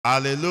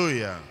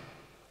Hallelujah.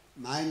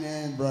 My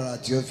name, Brother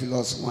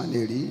Theophilus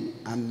Waneri.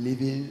 I'm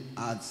living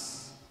at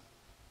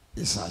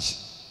Isashi,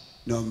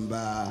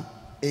 number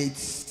 8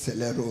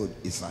 Sele Road,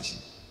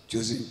 Isashi.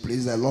 Choosing,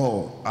 praise the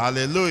Lord.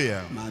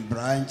 Hallelujah. My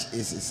branch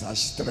is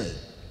Isashi 3.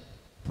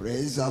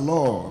 Praise the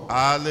Lord.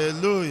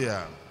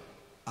 Hallelujah.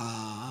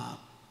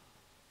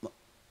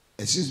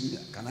 Excuse me,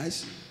 can I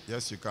see?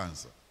 Yes, you can,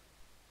 sir.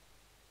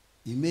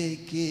 He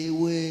make a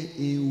way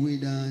in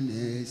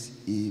wilderness.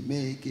 He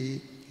make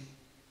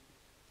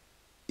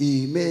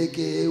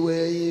a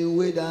way in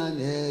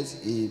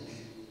wilderness.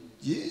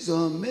 Jesus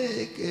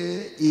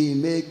he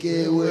make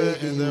a way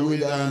in the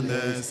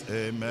wilderness.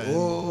 Amen.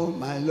 Oh,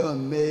 my Lord,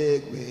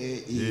 make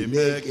way. He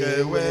make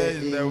a way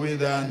in the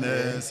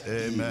wilderness.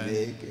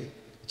 Amen.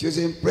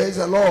 Choosing, praise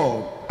the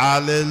Lord.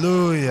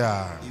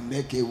 Hallelujah. He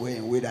make a way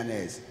in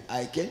wilderness.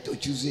 I came to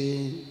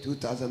choosing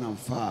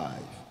 2005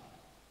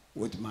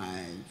 with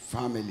my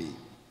family,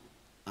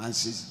 and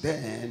since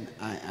then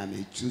I am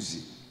a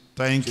choosing.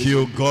 Thank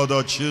you, God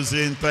of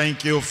choosing.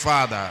 Thank you,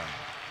 Father.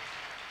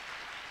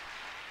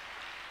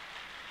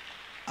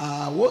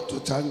 I want to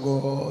thank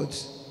God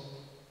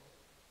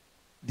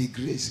the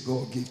grace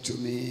God gave to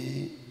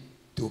me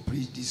to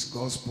preach this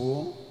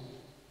gospel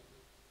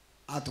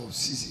out of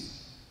season.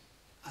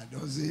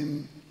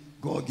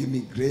 God give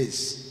me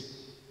grace.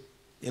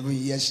 Even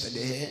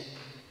yesterday,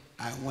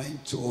 I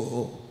went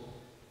to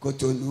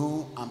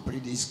Cotonou and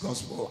preached this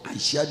gospel and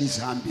shared this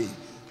handy.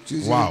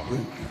 Wow.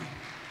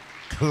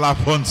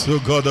 Clap unto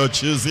God of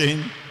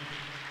choosing.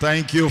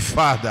 Thank you,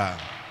 Father.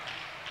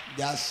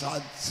 There are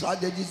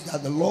strategies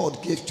that the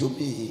Lord gave to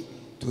me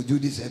to do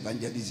this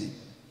evangelism.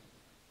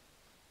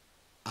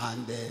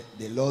 And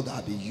the Lord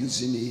has been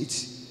using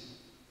it,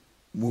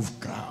 move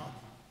crowd.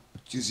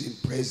 Choosing,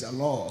 praise the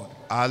Lord.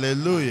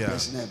 Hallelujah.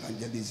 Personal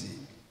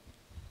evangelism.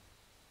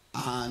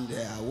 And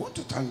I want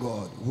to thank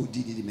God who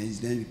did it. May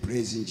his name be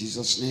praised in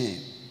Jesus'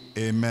 name.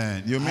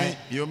 Amen. You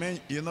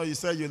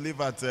said you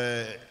live at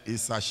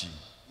Isashi.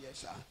 Yes,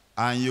 sir.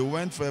 And you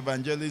went for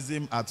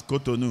evangelism at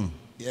Cotonou.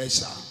 Yes,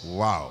 sir.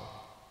 Wow.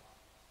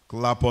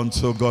 Clap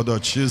unto God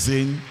of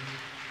choosing.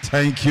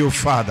 Thank you,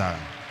 Father.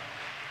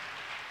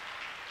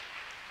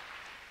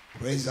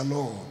 Praise the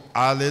Lord.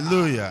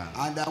 Hallelujah.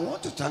 And I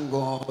want to thank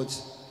God.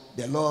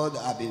 The Lord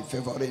has been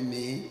favoring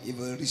me.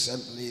 Even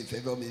recently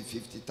favored me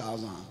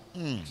 50,000.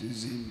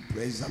 Choosing,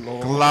 praise the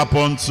Lord. Clap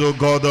unto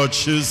God of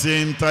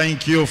choosing.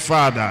 Thank you,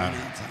 Father.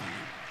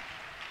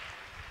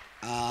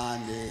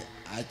 And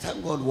I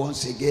thank God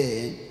once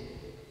again.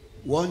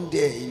 One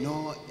day,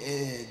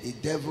 the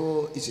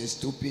devil is a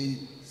stupid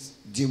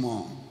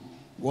demon.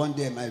 One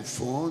day my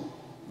phone,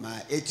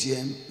 my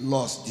ATM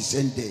lost the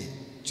same day.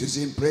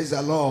 Choosing, praise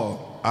the Lord.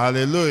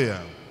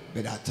 Hallelujah.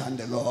 But I thank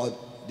the Lord.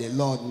 The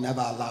Lord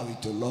never allowed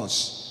it to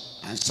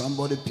lose. And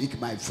somebody picked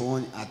my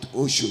phone at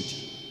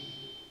Oshud.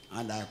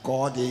 And I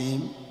called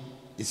him.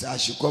 He said I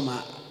should come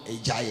a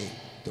giant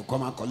to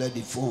come and collect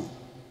the phone.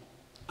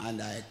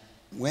 And I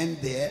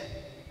went there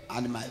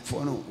and my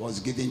phone was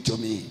given to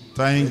me.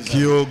 Thank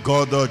you,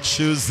 God of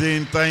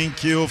choosing.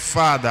 Thank you,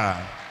 Father.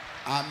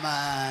 And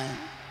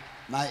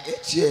my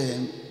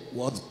ATM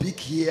was big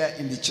here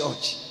in the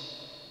church.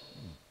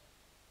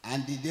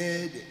 And the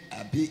day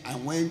I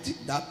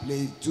went that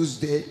place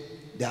Tuesday,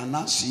 they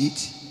announced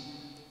it.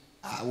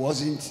 I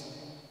wasn't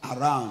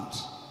around.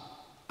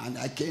 And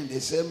I came, they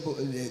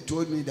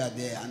told me that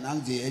they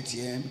announced the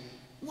ATM.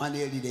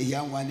 180, they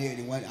hear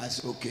 180. I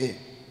said, okay.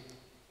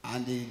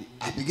 And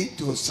I began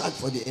to search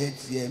for the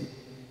ATM.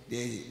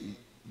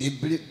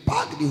 They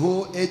packed the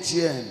whole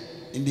ATM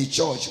in the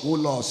church. Who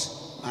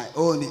lost? My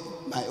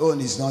own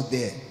is not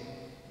there.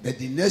 But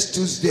the next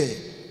Tuesday,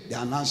 they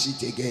announced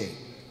it again.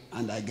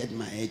 And I get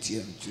my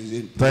ATM.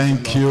 Choosing.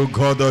 Thank you,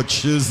 God of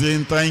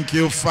choosing. Thank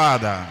you,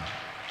 Father.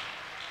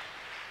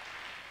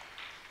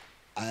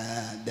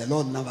 The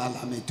Lord never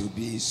allowed me to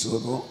be in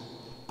sorrow.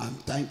 I'm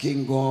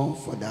thanking God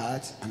for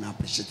that and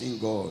appreciating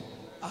God.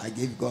 I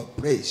give God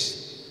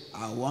praise.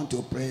 I want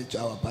to pray to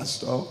our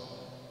pastor.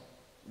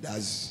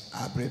 That's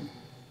Abram.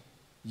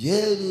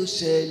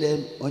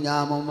 Jerusalem,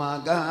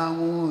 onyamoma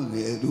gamu,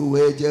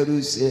 eruwe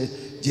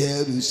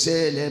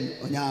Jerusalem,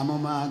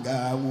 onyamoma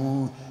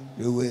gamu.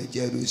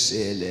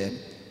 Jerusalem.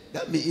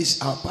 That means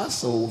our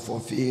pastor will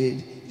fulfill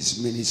his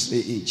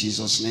ministry in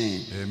Jesus'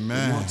 name.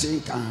 Amen.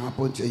 Nothing can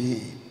happen to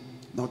him.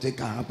 Nothing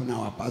can happen to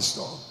our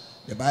pastor.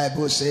 The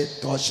Bible says,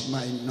 touch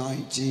my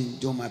anointing,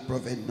 do my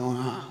prophet no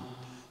harm.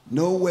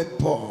 No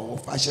weapon or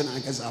fashion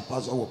against our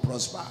pastor will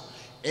prosper.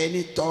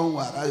 Any tongue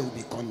will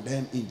be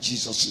condemned in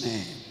Jesus'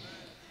 name.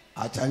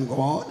 I thank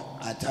God.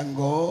 I thank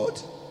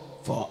God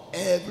for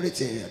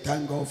everything. I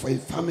thank God for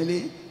his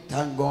family.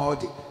 Thank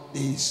God.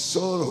 The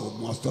sorrow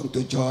must turn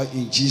to joy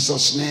in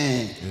Jesus'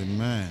 name.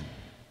 Amen.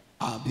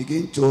 I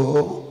begin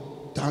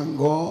to thank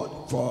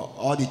God for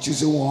all the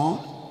chosen one.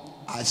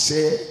 I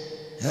say,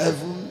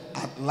 heaven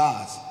at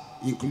last,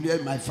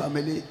 including my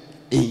family,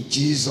 in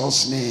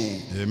Jesus'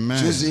 name. Amen.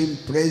 Choosing,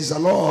 praise the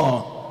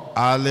Lord.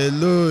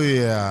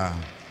 Hallelujah.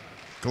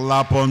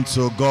 Clap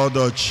unto God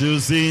of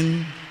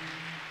choosing.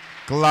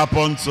 Clap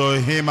unto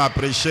him,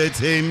 appreciate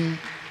him.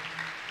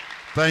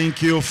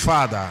 Thank you,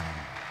 Father.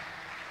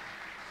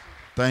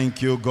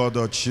 Thank you, God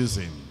of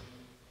choosing.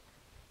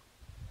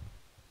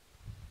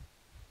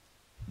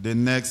 The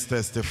next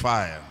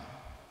testifier.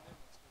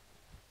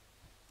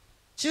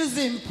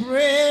 Choosing,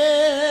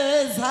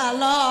 praise the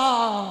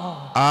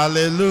Lord.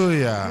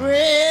 Hallelujah.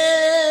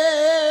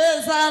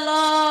 Praise the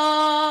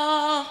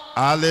Lord.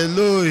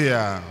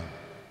 Hallelujah.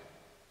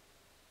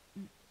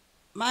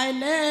 My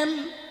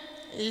name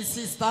is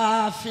Sister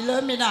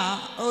Philomena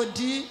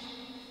Odi.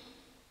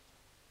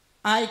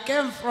 I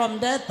came from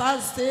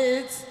Delta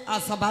State,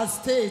 Asaba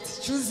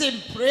State,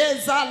 choosing,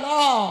 praise the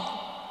Lord.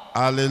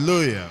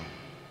 Hallelujah.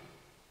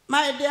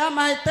 My dear,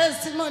 my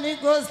testimony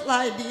goes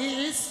like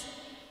this.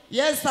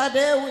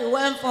 Yesterday we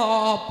went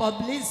for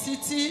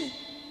publicity.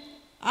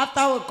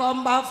 After we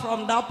come back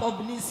from that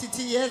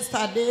publicity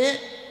yesterday,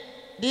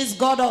 this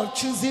God of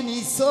choosing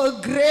is so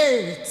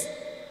great.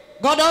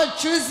 God of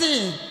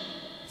choosing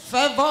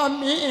favor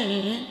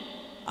me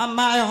and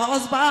my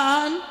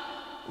husband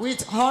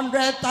with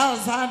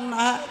 100,000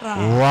 naira.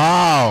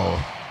 Wow.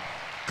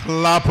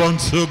 Clap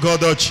unto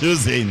God of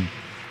choosing.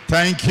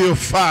 Thank you,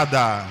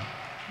 Father.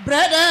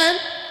 Brethren,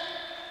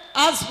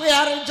 as we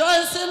are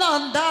rejoicing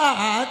on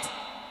that,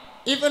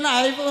 I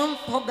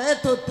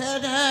forget to tell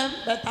them,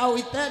 but I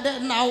will tell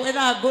them now when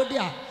I go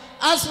there.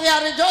 As we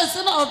are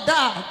rejoicing of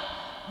that,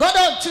 God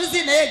of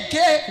choosing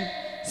again,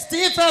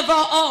 still favor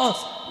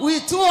us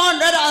with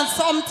 200 and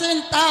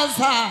something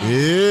thousand.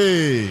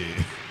 Hey.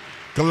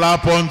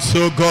 Clap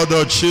unto God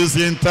of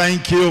choosing.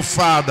 Thank you,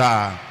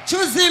 Father.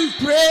 Choosing,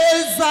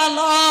 praise the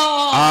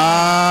Lord.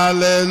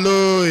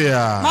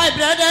 Hallelujah. My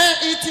brethren,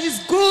 it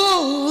is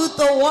good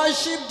to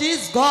worship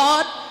this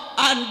God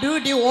and do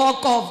the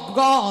work of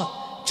God.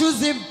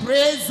 Choosing,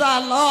 praise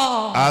the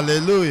Lord.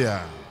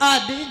 Hallelujah.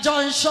 At the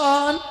junction,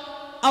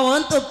 I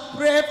want to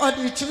pray for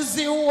the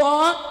choosing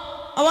one.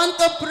 I want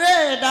to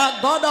pray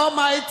that God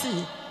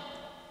Almighty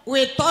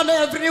will turn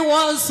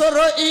everyone's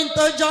sorrow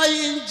into joy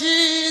in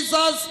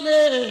Jesus'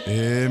 name.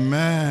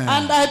 Amen.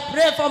 And I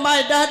pray for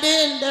my daddy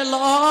in the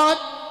Lord.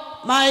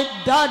 My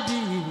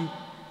daddy,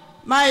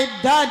 my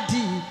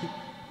daddy,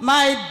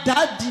 my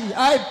daddy,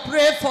 I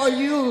pray for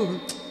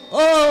you.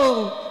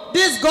 Oh,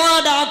 this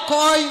God I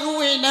call you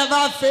will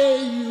never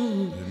fail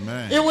you.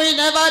 Amen. He will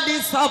never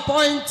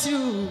disappoint you.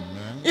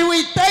 Amen. He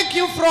will take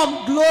you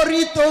from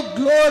glory to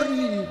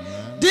glory.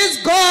 Amen. This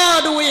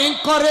God will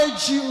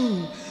encourage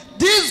you.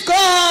 This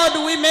God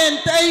will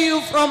maintain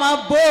you from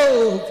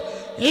above.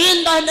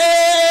 In the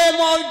name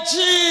of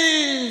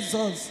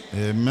Jesus.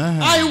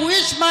 Amen. I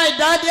wish my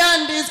daddy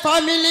and his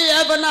family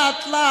heaven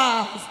at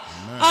last.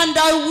 Amen. And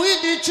I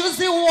will the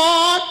choosing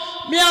one,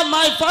 me and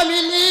my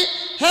family,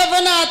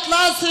 heaven at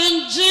last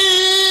in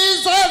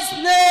Jesus'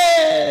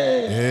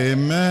 name.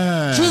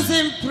 Amen.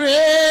 Choosing,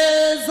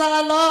 praise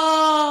the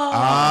Lord.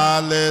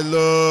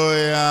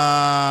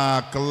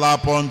 Hallelujah.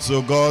 Clap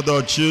unto God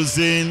of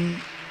choosing.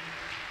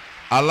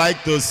 I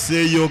like to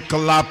see you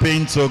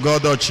clapping to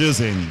God of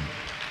choosing.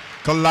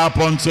 Clap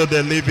unto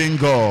the living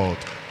God.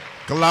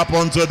 Clap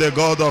unto the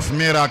God of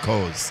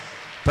miracles.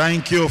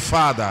 Thank you,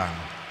 Father.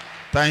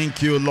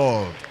 Thank you,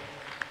 Lord.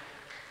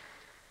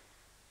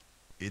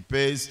 It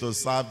pays to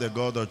serve the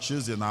God of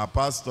choosing. Our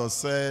pastor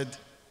said,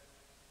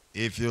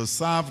 if you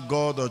serve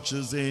God of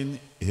choosing,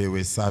 he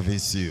will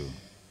service you.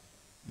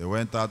 They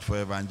went out for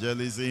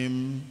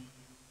evangelism,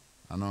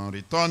 and on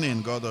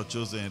returning, God of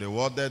choosing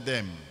rewarded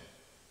them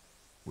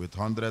with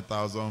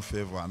 100,000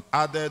 favor and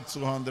added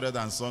 200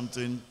 and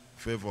something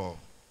favor.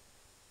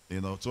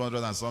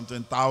 200 and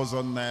something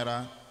thousand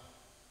naira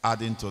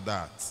adding to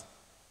that.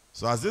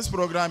 So as this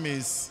program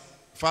is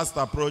fast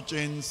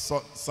approaching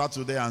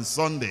Saturday and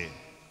Sunday,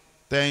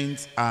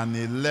 10th and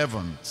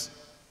 11th,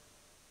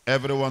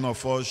 every one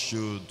of us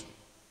should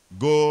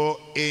go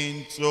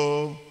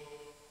into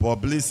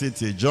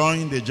publicity.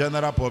 Join the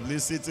general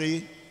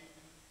publicity.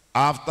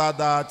 After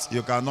that,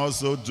 you can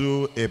also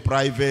do a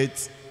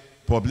private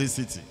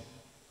publicity.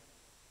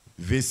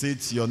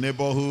 Visit your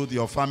neighborhood,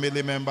 your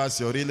family members,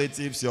 your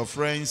relatives, your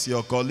friends,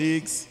 your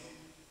colleagues.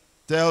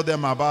 Tell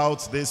them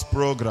about this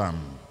program.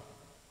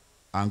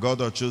 And God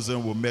of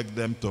choosing will make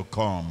them to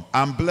come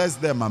and bless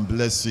them and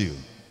bless you.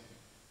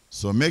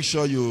 So make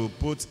sure you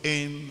put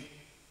in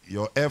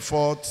your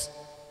effort,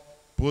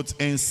 put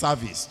in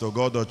service to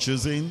God of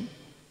choosing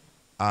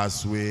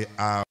as we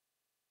are.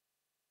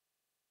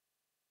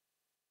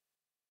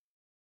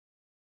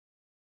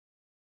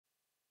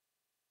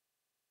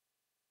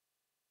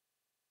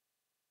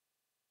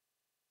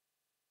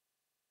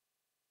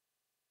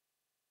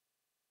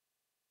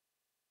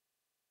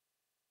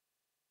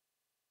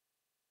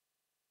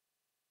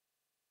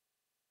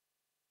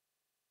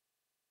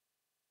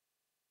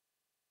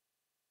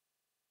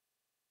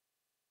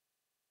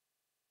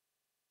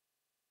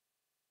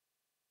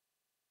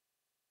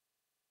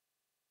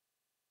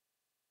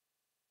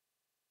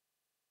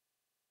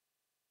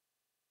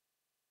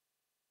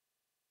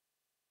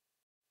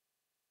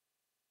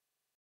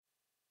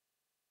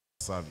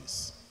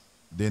 Service.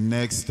 The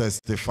next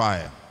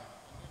testifier.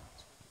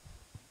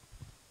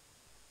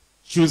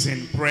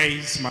 Choosing,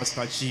 praise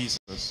Master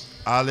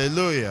Jesus.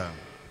 Hallelujah.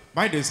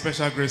 By the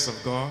special grace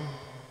of God,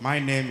 my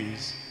name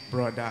is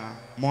Brother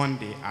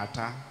Monday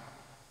Atta.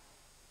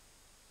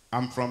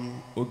 I'm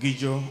from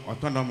Ogijo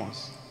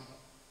Autonomous.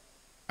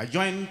 I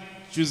joined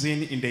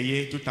Choosing in the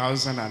year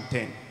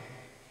 2010.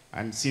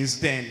 And since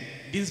then,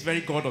 this very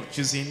God of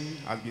Choosing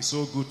has been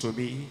so good to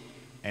me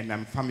and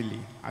my family.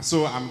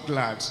 So I'm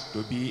glad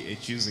to be a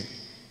Choosing.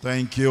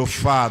 Thank you,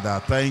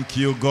 Father. Thank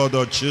you, God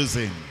of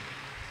Choosing.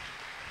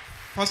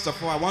 First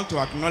of all, I want to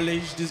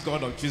acknowledge this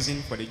God of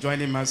Choosing for the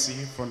joining mercy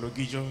from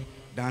Ogijo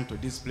down to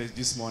this place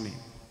this morning.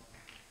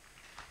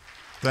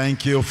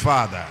 Thank you,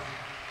 Father.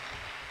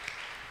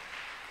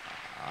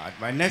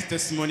 My next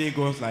testimony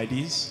goes like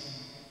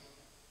this.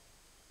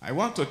 I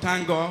want to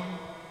thank God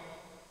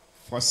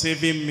for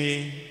saving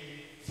me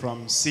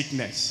from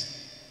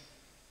sickness.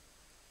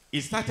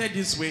 It started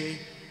this way,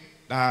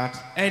 that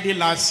early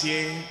last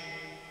year,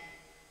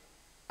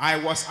 I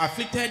was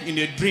afflicted in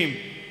a dream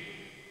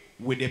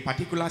with a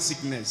particular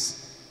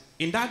sickness.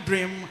 In that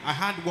dream, I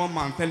had one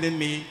man telling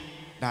me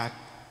that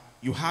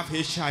you have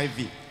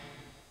HIV.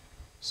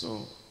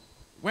 So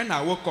when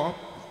I woke up,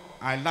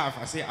 I laughed.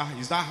 I said,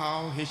 is that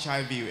how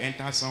HIV will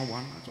enter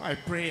someone? So I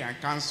pray and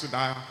cancel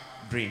that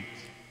dream.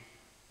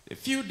 A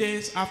few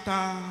days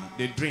after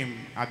the dream,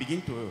 I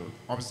begin to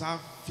observe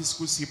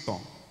physical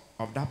symptoms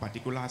of that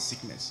particular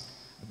sickness.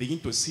 I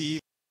begin to see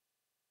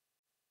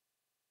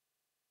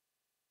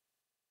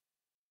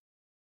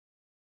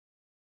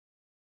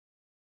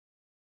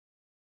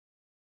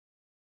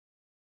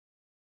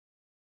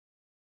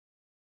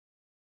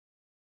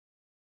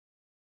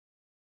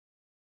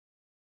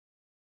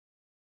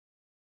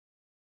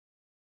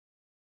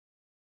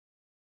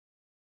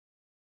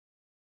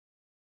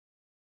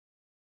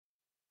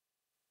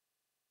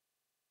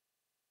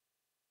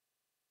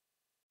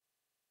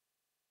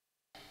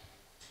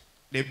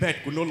the bed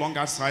could no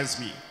longer size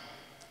me.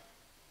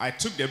 I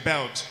took the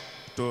belt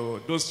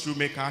to those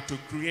shoemakers to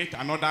create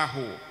another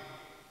hole.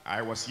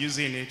 I was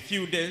using it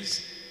few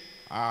days.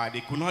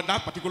 They could not,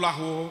 that particular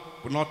hole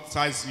could not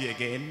size me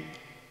again.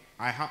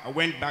 I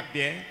went back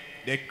there.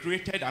 They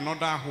created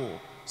another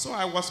hole. So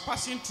I was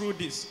passing through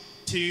this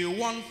till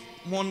one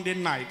Monday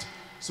night.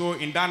 So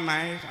in that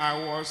night, I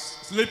was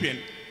sleeping.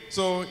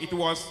 So it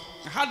was,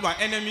 I had my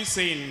enemy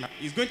saying,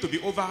 it's going to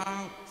be over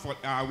for,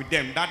 with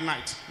them that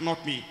night,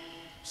 not me.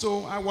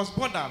 So I was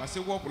bothered. I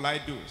said, what will I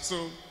do?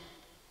 So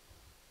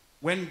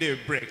when they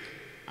break,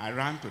 I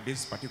ran to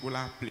this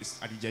particular place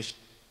at the Jesh.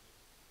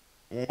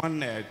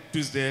 One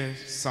Tuesday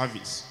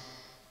service.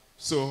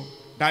 So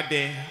that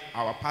day,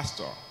 our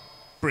pastor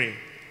prayed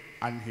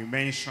and he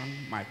mentioned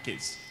my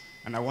case.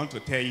 And I want to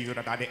tell you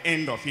that at the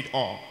end of it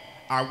all,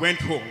 I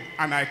went home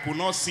and I could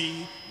not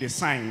see the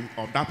sign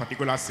of that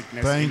particular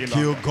sickness. Thank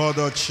you, God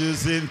of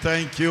Choosing.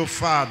 Thank you,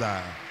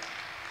 Father.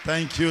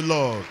 Thank you,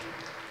 Lord.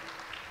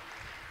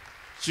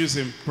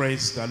 Choosing,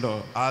 praise the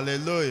Lord.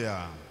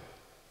 Hallelujah.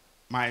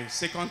 My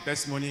second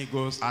testimony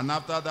goes. And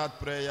after that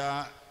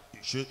prayer,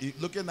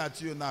 looking at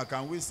you now,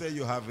 can we say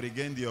you have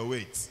regained your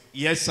weight?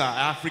 Yes, sir.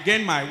 I have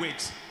regained my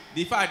weight.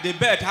 In fact, the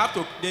belt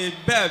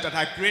that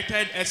I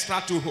created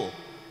extra 2 hole.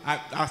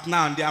 As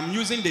now, I'm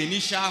using the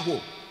initial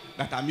hole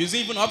that I'm using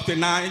even up to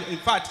now. In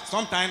fact,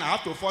 sometimes I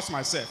have to force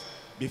myself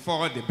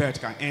before the belt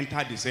can enter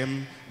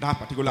that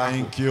particular hole.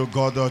 Thank you,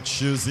 God of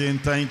Choosing.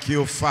 Thank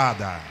you,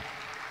 Father.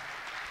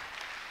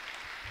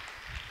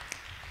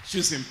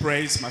 Choosing,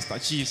 praise Master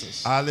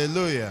Jesus.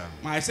 Hallelujah.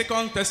 My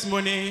second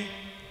testimony,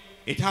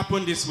 it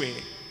happened this way.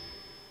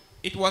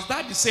 It was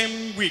that the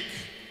same week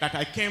that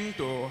I came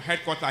to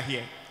headquarters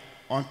here,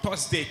 on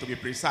Thursday to be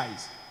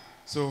precise.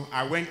 So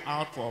I went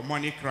out for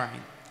money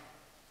crying.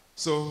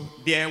 So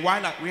there,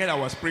 while I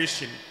was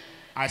preaching,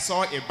 I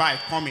saw a bike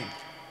coming.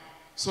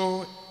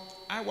 So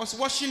I was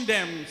watching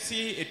them,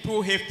 see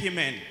 2 hefty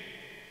men,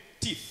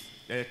 thief,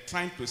 they're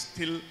trying to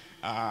steal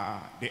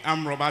the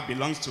armed robber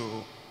belongs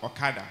to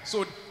Okada.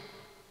 So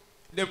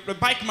the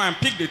bike man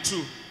picked the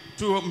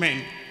two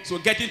men. So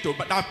getting to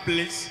that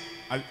place,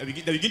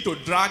 they begin to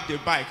drag the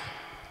bike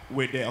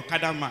with the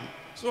Okada man.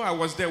 So I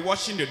was there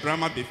watching the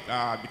drama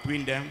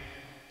between them.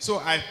 So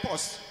I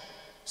paused.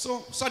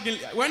 So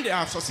suddenly, when they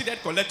have succeeded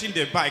collecting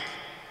the bike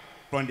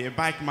from the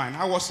bike man,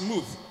 I was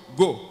moved,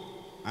 go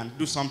and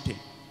do something.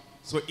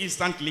 So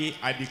instantly,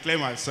 I declare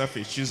myself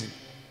a Choosing.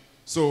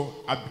 So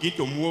I begin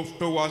to move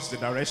towards the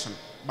direction.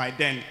 By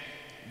then,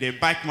 the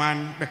bike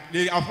man,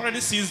 they have already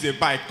seized the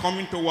bike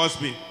coming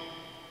towards me.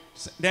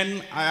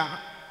 Then I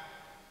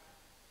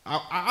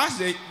asked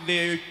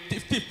the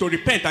thief to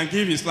repent and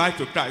give his life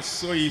to Christ.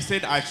 So he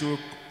said I should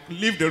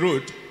leave the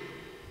road.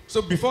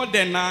 So before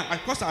then, of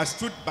course, I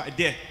stood by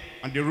there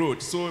on the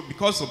road. So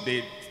because of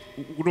the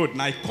road,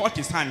 I caught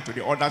his hand to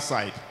the other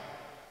side.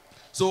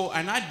 So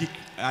and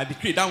I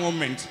decreed that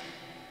moment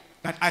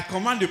that I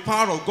command the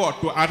power of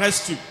God to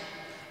arrest you.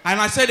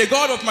 And I said, the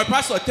God of my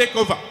pastor, take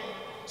over.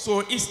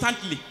 So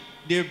instantly,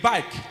 the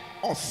bike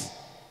off.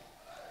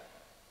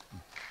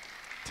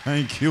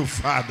 Thank you,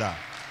 Father.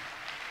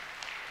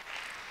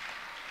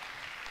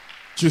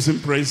 Choosing,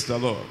 praise the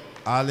Lord.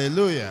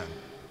 Hallelujah.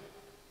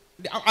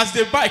 As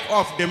the bike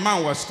off, the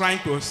man was trying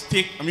to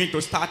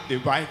to start the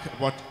bike,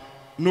 but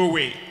no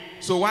way.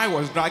 So while I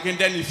was dragging,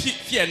 then if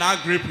fear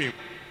now grip him,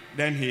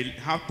 then he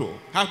have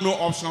no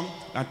option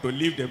than to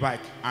leave the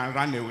bike and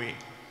run away.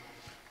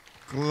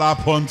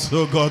 Clap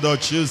unto God or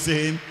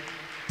choosing.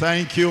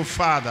 Thank you,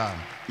 Father.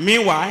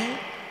 Meanwhile,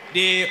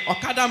 the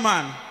Okada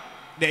man,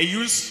 they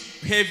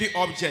used heavy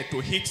object to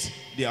hit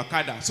the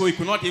Okada, so he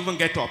could not even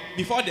get up.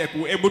 Before they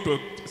were able to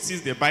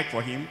seize the bike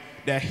for him,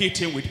 they hit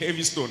him with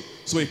heavy stone,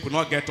 so he could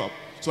not get up.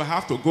 So I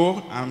have to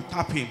go and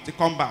tap him to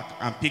come back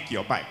and pick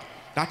your bike.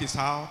 That is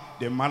how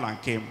the Malan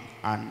came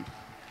and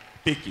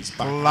picked his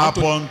bike. Clap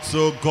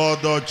unto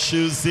God or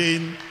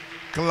choosing.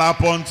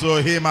 Clap unto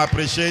him,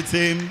 appreciate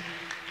him.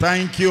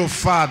 Thank you,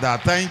 Father.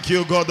 Thank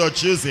you, God of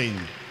choosing.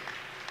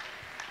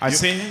 I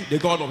say, the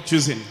God of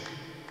choosing,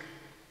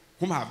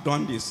 whom have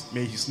done this,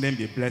 may his name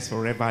be blessed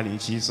forever in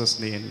Jesus'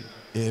 name.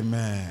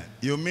 Amen.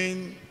 You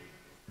mean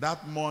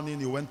that morning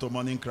you went to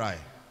morning cry?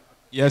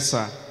 Yes,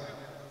 sir.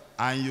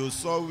 And you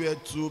saw where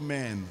two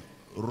men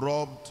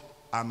robbed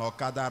an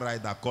Okada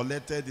rider,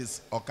 collected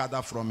his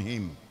Okada from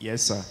him.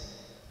 Yes, sir.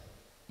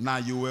 Now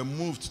you were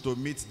moved to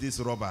meet these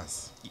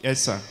robbers.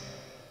 Yes, sir.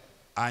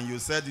 And you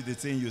said the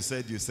thing you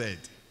said.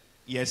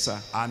 Yes, sir.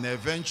 And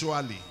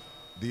eventually,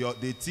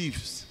 the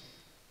thieves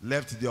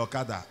left the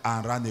Okada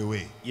and ran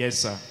away. Yes,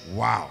 sir.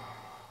 Wow.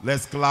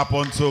 Let's clap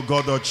unto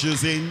God of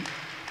choosing.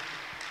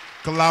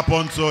 Clap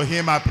unto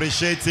him,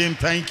 appreciate him.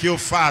 Thank you,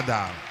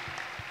 Father.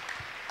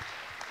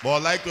 But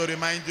I'd like to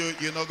remind you,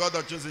 God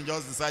of choosing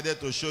just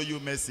decided to show you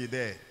mercy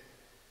there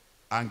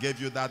and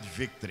gave you that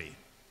victory.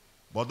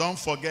 But don't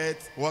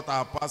forget what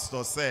our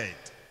pastor said.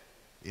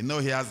 He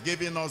has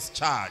given us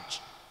charge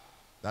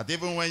that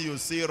even when you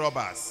see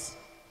robbers,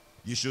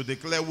 you should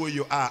declare who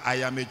you are. I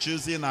am a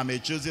choosing, I'm a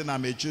choosing,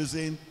 I'm a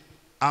choosing.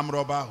 I'm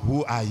robber,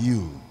 who are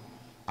you?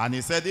 And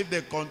he said, if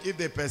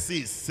they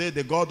persist, say,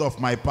 the God of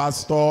my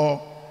pastor,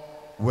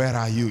 where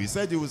are you? He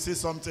said you will see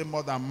something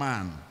more than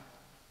man.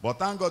 But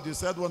thank God you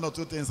said one or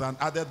two things and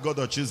added God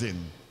of choosing.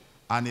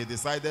 And he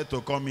decided to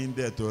come in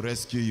there to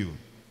rescue you.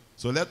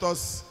 So let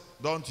us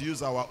don't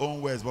use our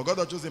own words. But God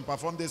of choosing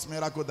performed this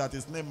miracle that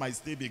his name might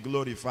still be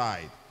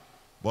glorified.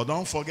 But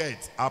don't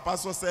forget, our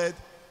pastor said,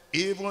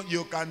 even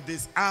you can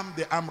disarm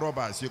the armed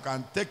robbers. You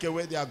can take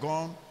away their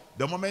gun.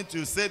 The moment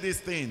you say this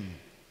thing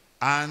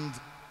and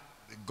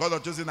God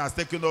of choosing has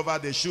taken over,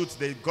 they shoot,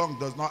 the gun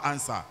does not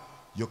answer.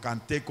 You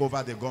can take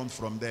over the gun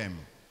from them.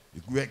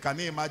 Can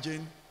you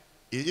imagine?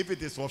 If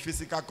it is for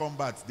physical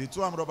combat, the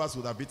two armed robbers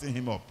would have beaten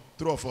him up,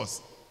 two of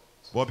us.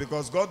 But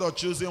because God of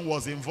choosing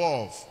was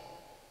involved,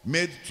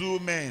 made two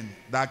men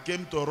that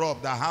came to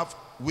rob, that have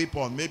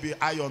weapon, maybe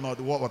iron or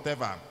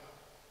whatever,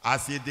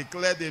 as he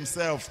declared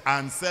himself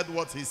and said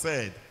what he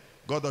said,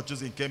 God of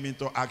choosing came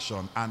into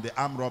action and the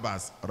armed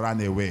robbers ran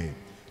away.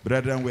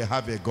 Brethren, we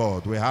have a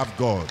God. We have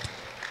God.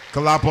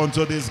 Clap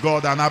unto this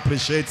God and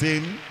appreciate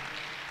him.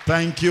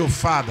 Thank you,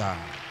 Father.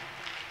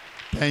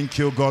 Thank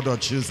you, God of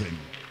choosing.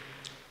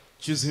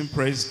 Choosing,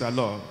 praise the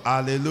Lord.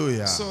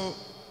 Hallelujah. So,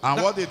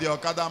 and what did the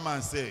Okada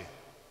man say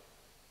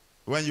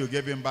when you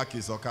gave him back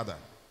his Okada?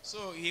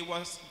 So he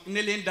was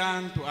kneeling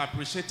down to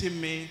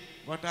appreciating me,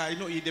 but I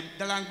know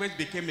the language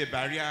became a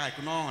barrier. I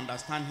could not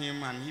understand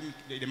him, and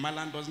the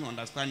Malan doesn't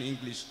understand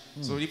English.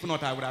 So if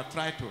not, I would have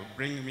tried to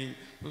bring him in.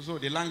 So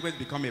the language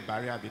became a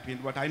barrier between,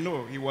 but I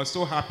know he was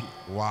so happy.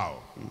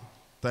 Wow.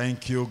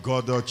 Thank you,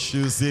 God of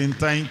choosing.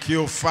 Thank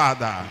you,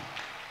 Father.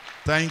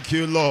 Thank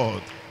you,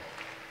 Lord.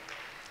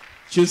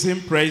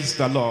 Choosing, praise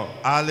the Lord.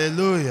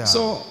 Hallelujah.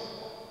 So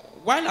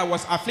while I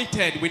was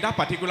afflicted with that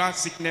particular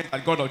sickness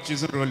that God of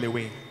choosing rolled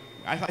away,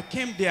 as I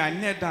came there, I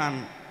knelt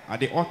down at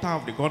the altar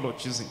of the God of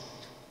choosing,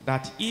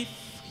 that if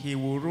he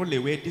will roll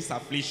away this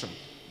affliction,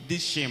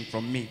 this shame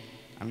from me,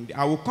 and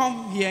I will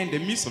come here in the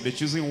midst of the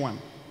choosing one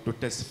to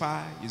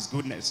testify his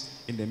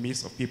goodness in the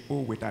midst of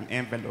people with an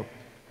envelope.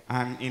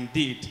 And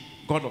indeed,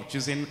 God of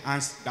choosing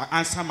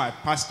answered my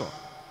pastor,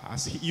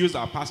 as he used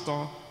our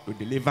pastor to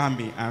deliver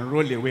me and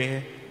roll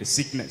away the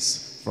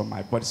sickness from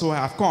my body. So I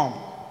have come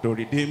to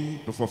redeem,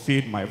 to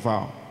fulfill my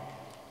vow.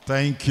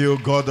 Thank you,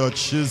 God of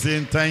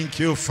choosing. Thank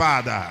you,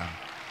 Father.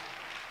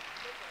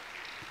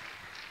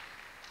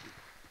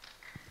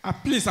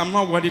 Please, I'm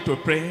not worthy to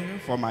pray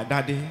for my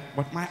daddy,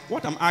 but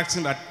what I'm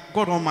asking that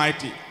God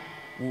Almighty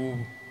will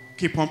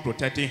keep on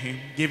protecting him,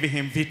 giving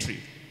him victory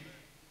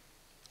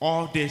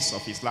all days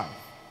of his life,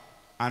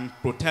 and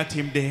protect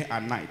him day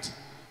and night.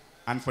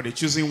 And for the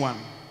choosing one,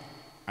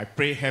 I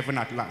pray heaven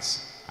at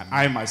last, and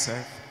I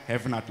myself,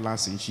 heaven at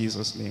last in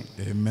Jesus' name.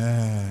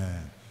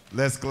 Amen.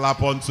 Let's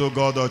clap unto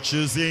God of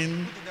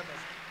choosing.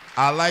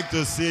 I like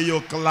to see you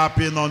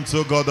clapping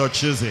unto God of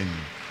choosing.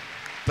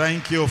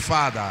 Thank you,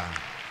 Father.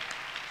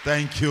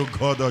 Thank you,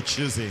 God of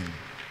choosing.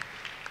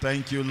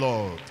 Thank you,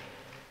 Lord.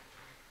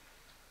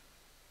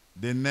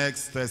 The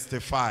next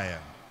testifier.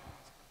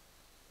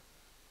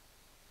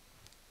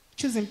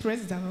 Choosing,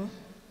 praise the Lord.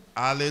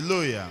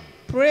 Hallelujah.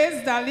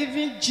 Praise the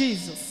living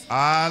Jesus.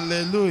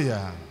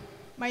 Hallelujah.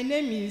 My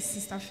name is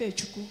Sister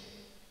Fechuku,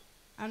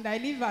 and I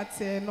live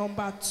at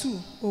number 2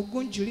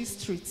 Ogunjuri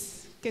Street,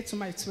 K to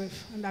my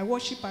 12. And I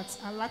worship at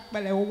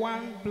Alakbele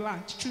 1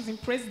 branch, choosing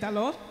praise the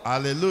Lord.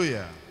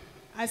 Hallelujah.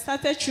 I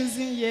started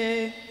choosing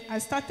year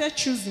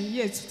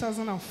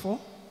 2004.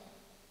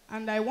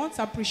 And I want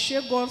to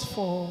appreciate God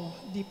for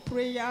the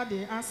prayer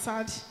they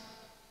answered.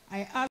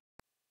 I asked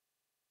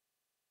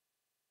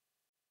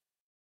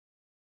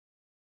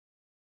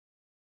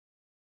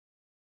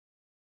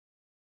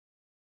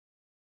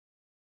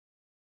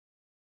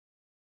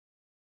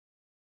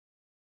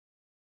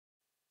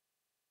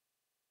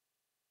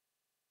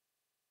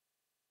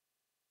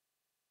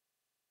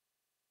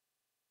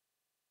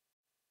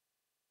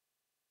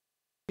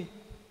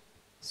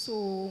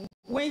so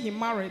when he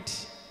married,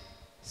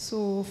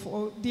 so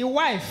for the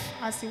wife,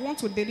 as he want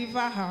to deliver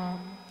her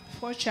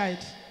first child,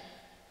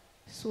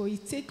 so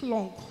it take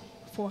long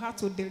for her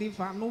to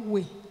deliver, no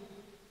way.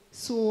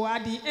 So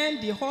at the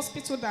end, the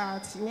hospital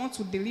that he want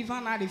to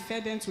deliver now refer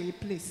them to a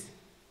place.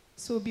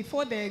 So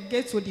before they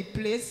get to the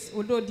place,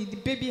 although the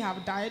baby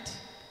have died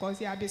because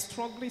he had been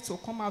struggling to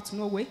come out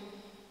no way,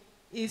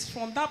 it's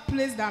from that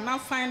place that I now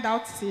find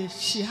out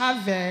she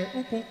have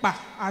ukumpa,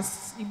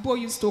 as Igbo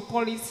used to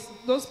call it,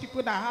 those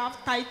people that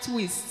have tight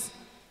waists,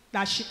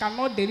 that she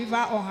cannot deliver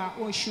on her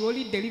own. She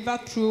only deliver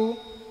through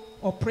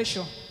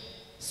operation.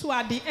 So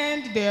at the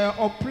end, they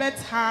operate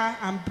her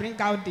and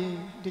bring out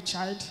the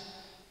child.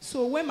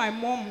 So when my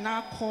mom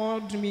now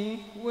called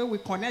me, when we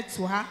connect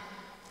to her,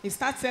 he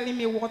started telling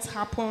me what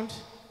happened.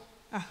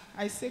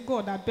 I say,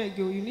 God, I beg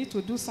you, you need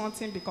to do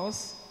something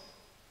because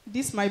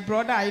this my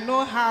brother, I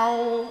know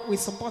how we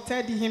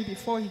supported him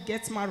before he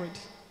gets married.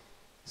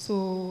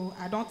 So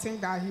I don't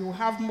think that he will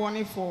have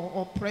money for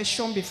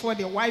operation before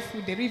the wife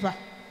will deliver.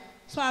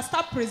 So I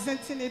start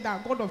presenting it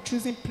that God of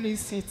choosing,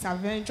 please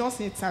intervene, just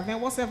intervene,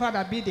 whatever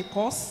that be the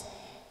cause.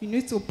 You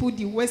need to put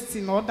the waist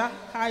in order,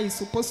 how it's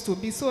supposed to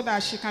be, so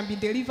that she can be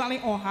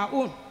delivering on her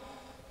own.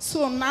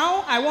 So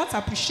now I want to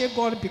appreciate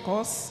God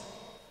because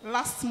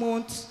last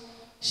month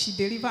she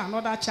delivered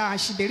another child.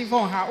 She delivered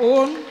on her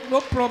own,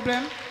 no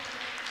problem.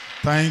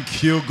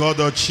 Thank you, God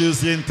of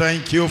choosing.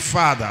 Thank you,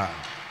 Father.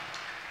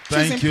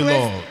 Thank you,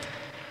 Lord.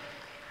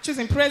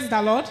 Choosing, praise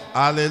the Lord.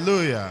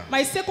 Hallelujah.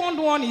 My second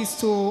one is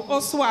to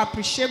also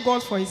appreciate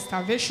God for his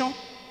salvation.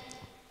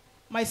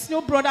 My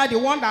senior brother, the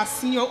one that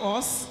senior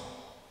us,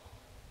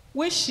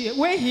 when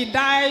he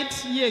died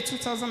year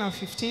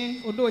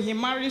 2015, although he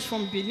married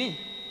from Benin,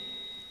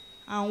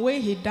 and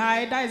when he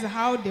died, that is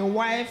how the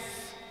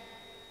wife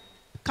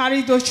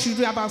carried those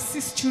children, about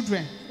 6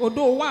 children.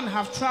 Although one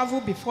have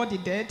traveled before the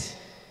death,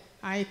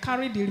 and he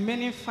carried the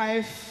remaining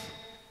 5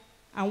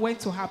 and went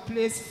to her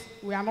place.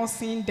 We are not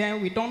seeing them.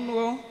 We don't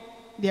know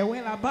their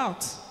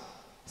whereabouts.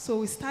 So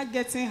we start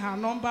getting her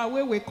number.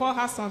 Where we call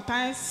her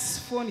sometimes,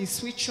 phone is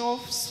switch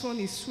off, phone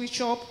is switch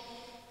off.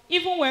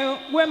 Even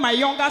when my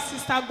younger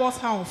sister got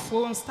her on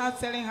phone, start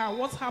telling her,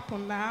 what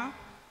happened now?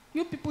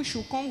 You people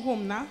should come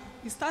home now.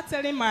 He start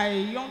telling my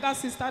younger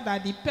sister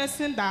that the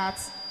person that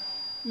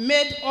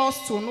made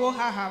us to know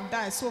her have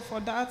died. So for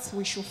that,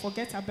 we should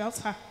forget about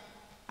her.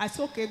 I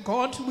said, okay,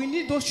 God, we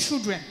need those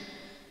children.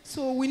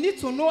 So we need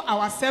to know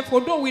ourselves.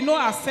 Although we know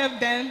ourselves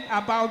then,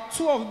 about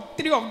 2 or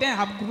 3 of them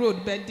have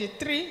grown, but the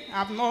 3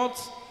 have not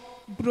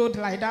grown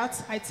like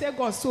that. I tell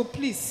God, so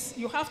please,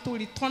 you have to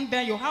return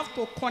them. You have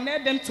to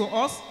connect them to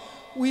us.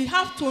 We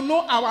have to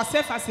know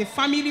ourselves as a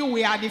family.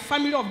 We are the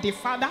family of the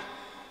Father.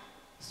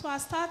 So I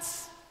start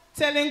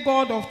telling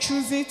God of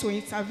choosing to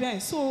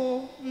intervene.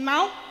 So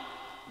now,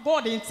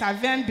 God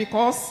intervened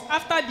because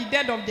after the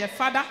death of their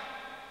father,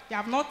 they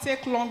have not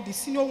taken long. The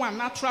senior one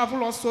now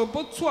travel also.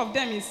 Both 2 of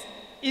them is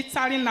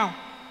Italy now.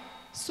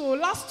 So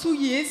last 2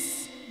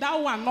 years, that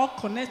one not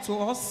connect to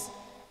us.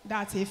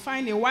 That he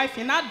find a wife.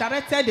 He now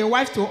directed the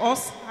wife to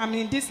us. I'm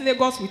in this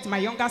Lagos with my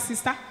younger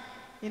sister.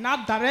 He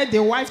now directed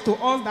the wife to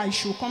us that he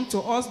should come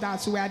to us.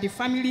 That we are the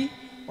family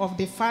of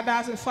the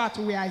fathers. In fact,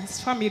 we are his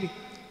family.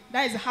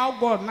 That is how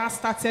God now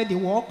started the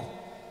work.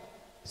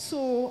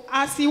 So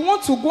as he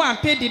wants to go and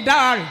pay the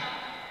dowry,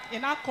 he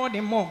now called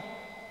the mom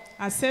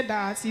and said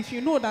that if you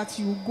know that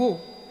you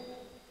go,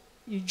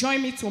 you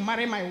join me to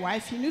marry my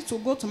wife, you need to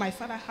go to my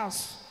father's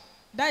house.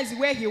 That is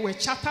where he will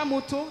charter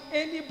motor.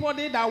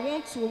 Anybody that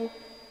wants to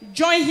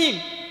join him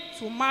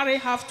to marry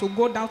have to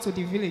go down to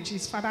the village,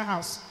 his father's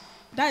house.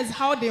 That is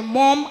how the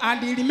mom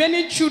and the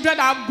remaining children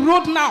are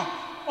grown now.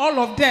 All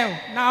of them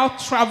now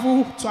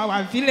travel to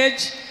our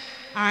village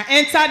and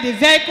enter the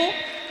vehicle.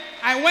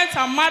 I went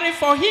and married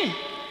for him.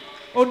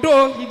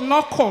 Although he did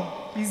not come,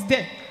 he's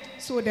there.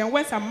 So they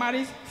went and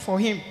married for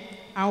him.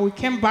 And we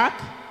came back.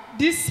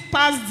 This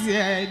past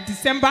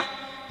December,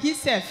 he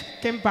himself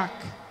came back.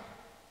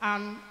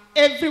 And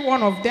every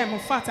one of them, in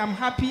fact, I'm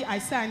happy. I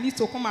said I need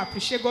to come and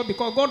appreciate God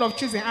because God of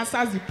choosing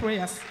answers the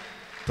prayers.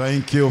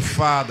 Thank you,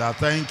 Father.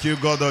 Thank you,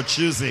 God of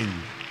choosing.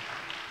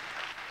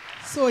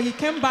 So he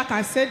came back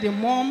and said the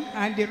mom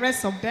and the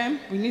rest of them,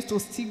 we need to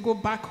still go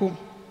back home.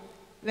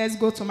 Let's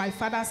go to my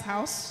father's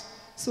house.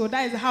 So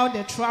that is how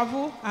they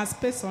travel and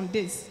spend some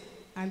days.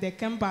 And they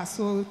came back.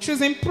 So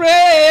choosing,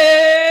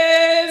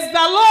 praise the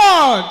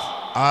Lord.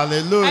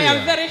 Hallelujah. I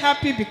am very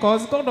happy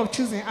because God of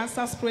choosing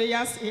answers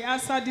prayers. He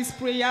answered these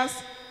prayers.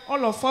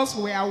 All of us,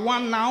 we are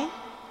one now.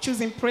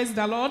 Choosing, praise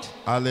the Lord.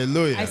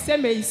 Hallelujah. I say,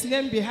 may his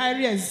name be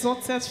highly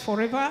exalted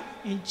forever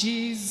in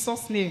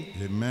Jesus' name.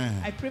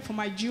 Amen. I pray for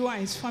my Jew and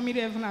his family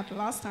heaven at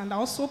last. And I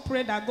also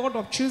pray that God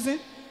of choosing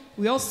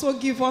will also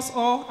give us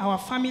all our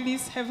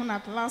families heaven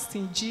at last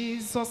in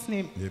Jesus'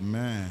 name.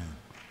 Amen.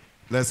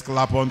 Let's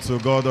clap unto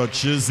God of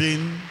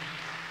choosing.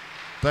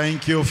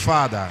 Thank you,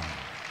 Father.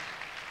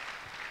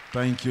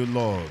 Thank you,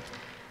 Lord.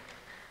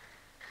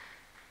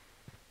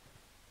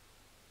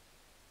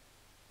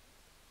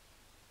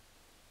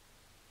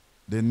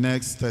 The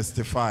next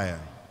testifier.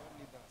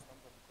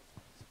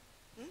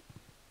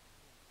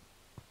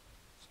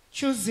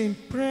 Choosing,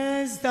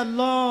 praise the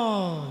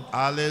Lord.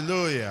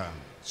 Hallelujah.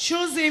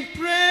 Choosing, praise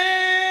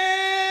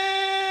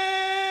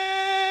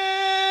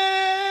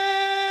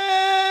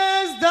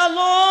the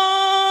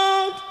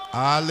Lord.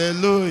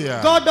 Hallelujah.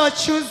 God of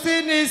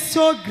choosing is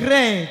so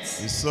great.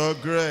 It's so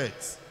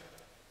great.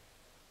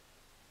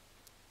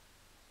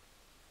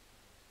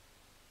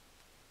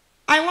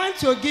 I want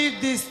to give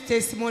this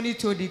testimony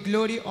to the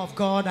glory of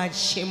God and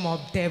shame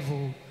of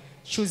devil.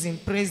 Choosing,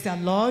 praise the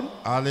Lord.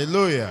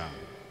 Hallelujah.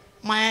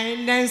 My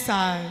name's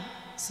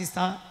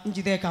Sister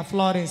Njideka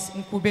Flores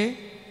Nkube,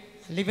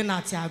 living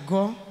at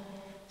Yago.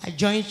 I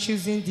joined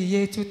choosing the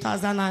year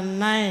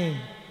 2009.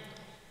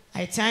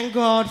 I thank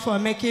God for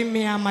making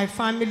me and my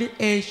family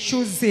a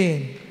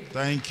choosing.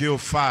 Thank you,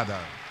 Father.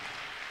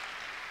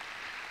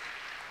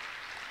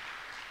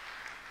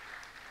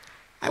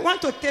 I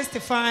want to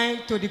testify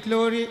to the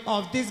glory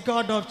of this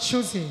God of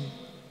choosing,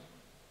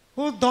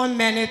 who done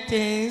many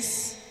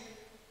things,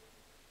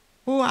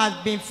 who has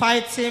been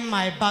fighting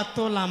my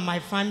battle and my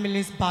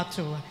family's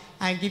battle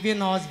and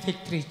giving us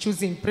victory.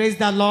 Choosing, praise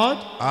the Lord.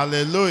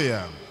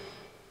 Hallelujah.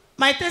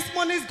 My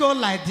testimonies go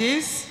like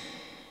this.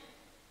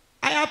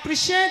 I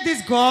appreciate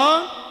this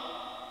God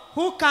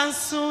who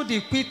canceled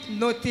the quit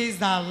notice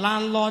that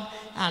landlord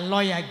and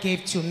lawyer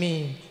gave to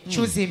me.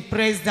 Choosing,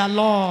 praise the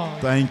Lord.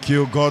 Thank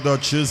you, God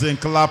of choosing.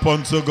 Clap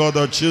unto God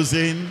of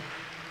choosing.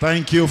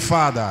 Thank you,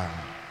 Father.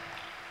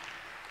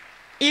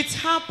 It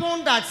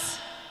happened that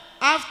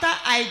after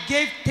I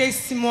gave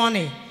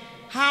testimony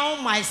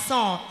how my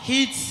son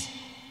hit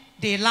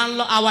the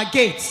landlord, our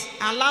gate,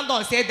 and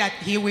landlord said that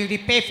he will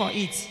repay for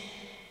it.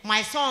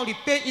 My son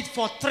repaid it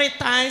for 3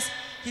 times.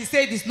 He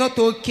said it's not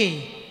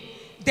okay.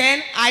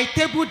 Then I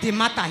tabled the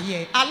matter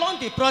here. Along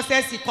the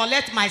process, he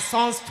collected my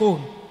son's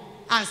phone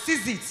and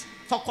seized it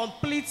for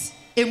complete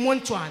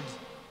emuntuand.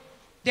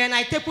 Then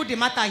I tabled the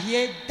matter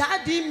here.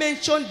 Daddy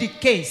mentioned the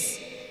case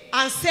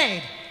and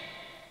said,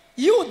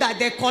 you that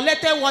they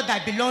collected what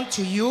that belonged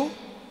to you,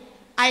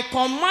 I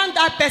command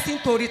that person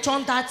to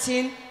return that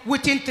thing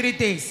within 3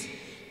 days.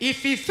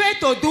 If he fails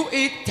to do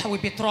it, there will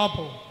be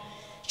trouble.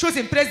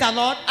 Choosing, praise the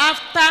Lord.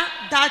 After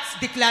that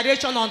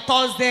declaration on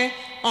Thursday,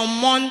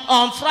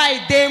 on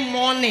Friday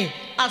morning,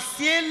 as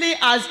early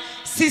as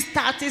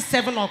 6:30,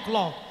 7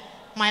 o'clock,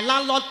 my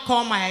landlord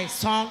called my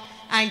son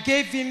and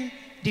gave him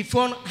the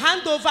phone,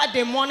 hand over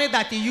the money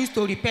that he used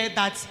to repair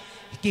that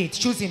gate.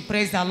 Choosing,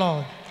 praise the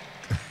Lord.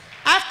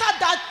 After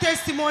that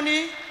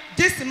testimony,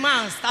 this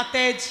man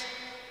started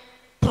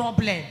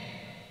problem.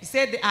 He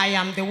said, I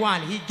am the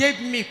one. He gave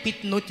me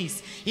quick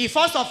notice. He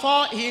first of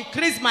all, he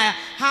increased my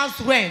house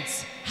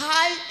rent,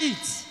 high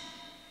it.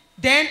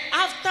 Then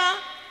after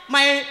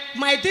my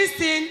this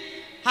thing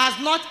has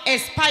not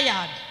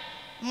expired,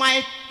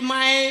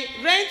 my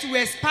rent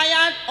will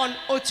expire on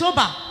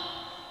October.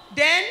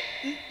 Then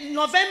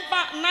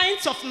November,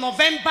 9th of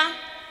November,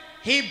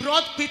 he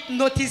brought quick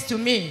notice to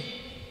me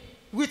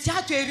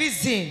without a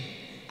reason.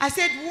 I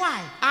said,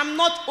 why? I'm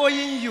not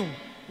owing you.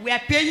 We are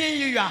paying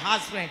you your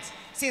house rent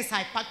since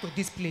I packed to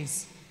this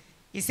place.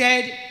 He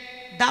said,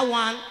 that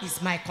one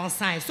is my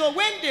concern. So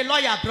when the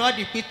lawyer brought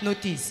the quick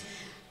notice,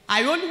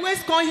 I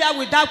always come here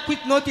with that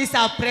quick notice.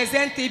 I'll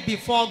present it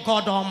before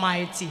God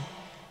Almighty.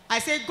 I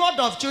said, God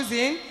of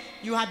choosing,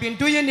 you have been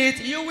doing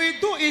it. You will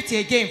do it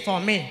again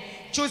for me.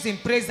 Choosing,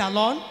 praise the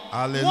Lord.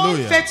 Hallelujah.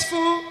 One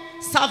faithful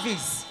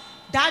service.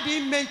 Daddy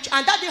mentioned,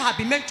 and Daddy have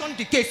been mentioned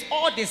the case.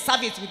 All the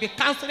service will be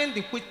canceling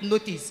the quick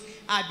notice.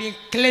 I've been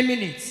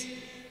claiming it.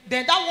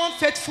 Then that one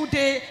faithful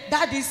day,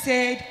 Daddy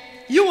said,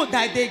 you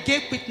that they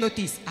gave quick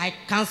notice, I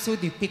cancel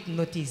the quick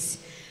notice.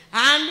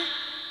 And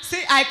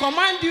say, I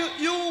command you,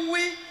 you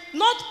will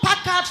not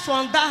pack out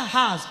from that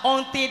house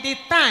until the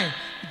time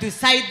you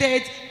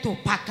decided to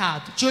pack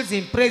out.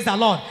 Choosing, praise the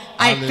Lord.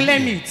 I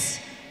claim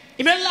it.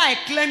 Immediately I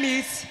claim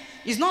it.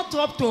 It's not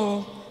up to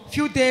a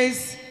few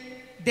days.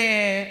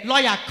 The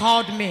lawyer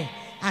called me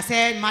and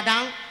said,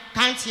 Madam,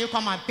 can't you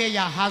come and pay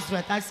your house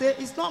rent? I said,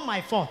 it's not my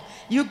fault.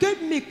 You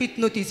gave me quick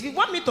notice. If you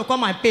want me to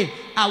come and pay,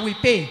 I will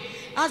pay.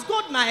 As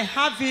God might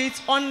have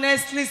it,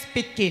 honestly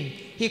speaking,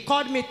 he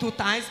called me 2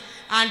 times,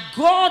 and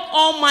God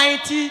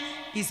Almighty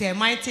is a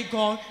mighty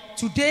God.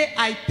 Today,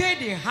 I pay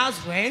the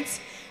house rent,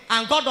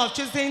 and God of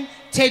choosing,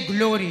 take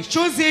glory.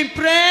 Choosing,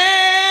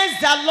 praise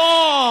the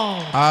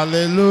Lord.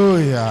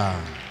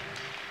 Hallelujah.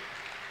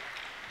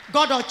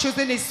 God of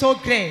choosing is so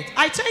great.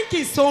 I thank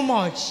him so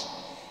much.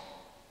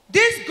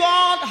 This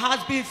God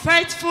has been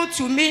faithful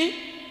to me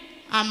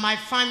and my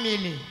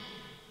family,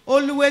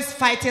 always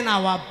fighting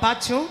our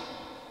battle.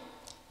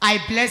 I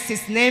bless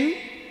his name.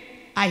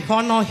 I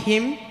honor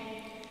him.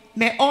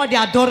 May all the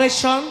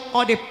adoration,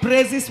 all the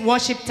praises,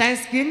 worship,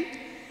 thanksgiving,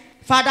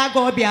 Father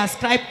God, be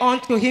ascribed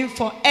unto him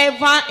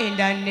forever in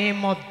the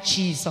name of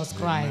Jesus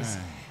Christ.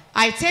 Amen.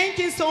 I thank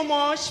you so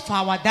much for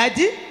our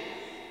daddy,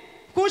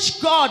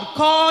 which God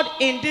called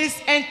in this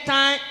end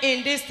time,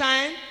 in this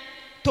time,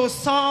 to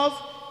solve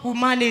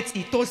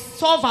humanity, to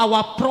solve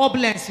our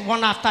problems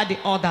one after the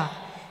other.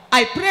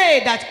 I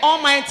pray that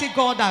Almighty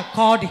God that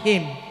called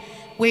him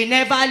will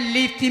never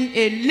leave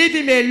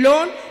him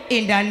alone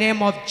in the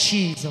name of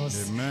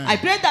Jesus. Amen. I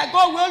pray that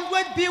God will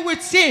always be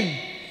with him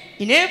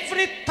in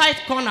every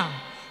tight corner.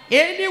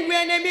 Anywhere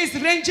enemy is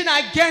raging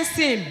against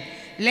him,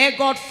 let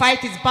God fight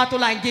his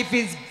battle and give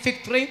him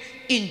victory.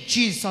 In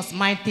Jesus'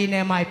 mighty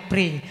name I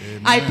pray.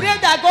 Amen. I pray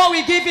that God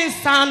will give him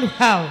sound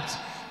health.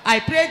 I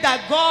pray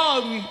that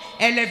God will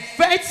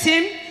elevate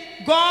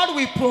him. God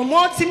will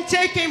promote him,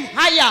 take him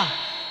higher,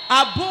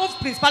 above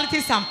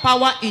principalities and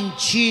power. In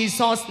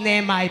Jesus'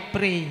 name I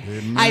pray.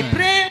 Amen. I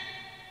pray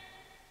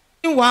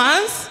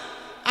once.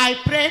 I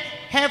pray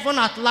heaven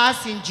at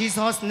last in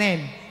Jesus'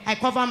 name. I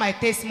cover my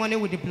testimony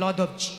with the blood of Jesus.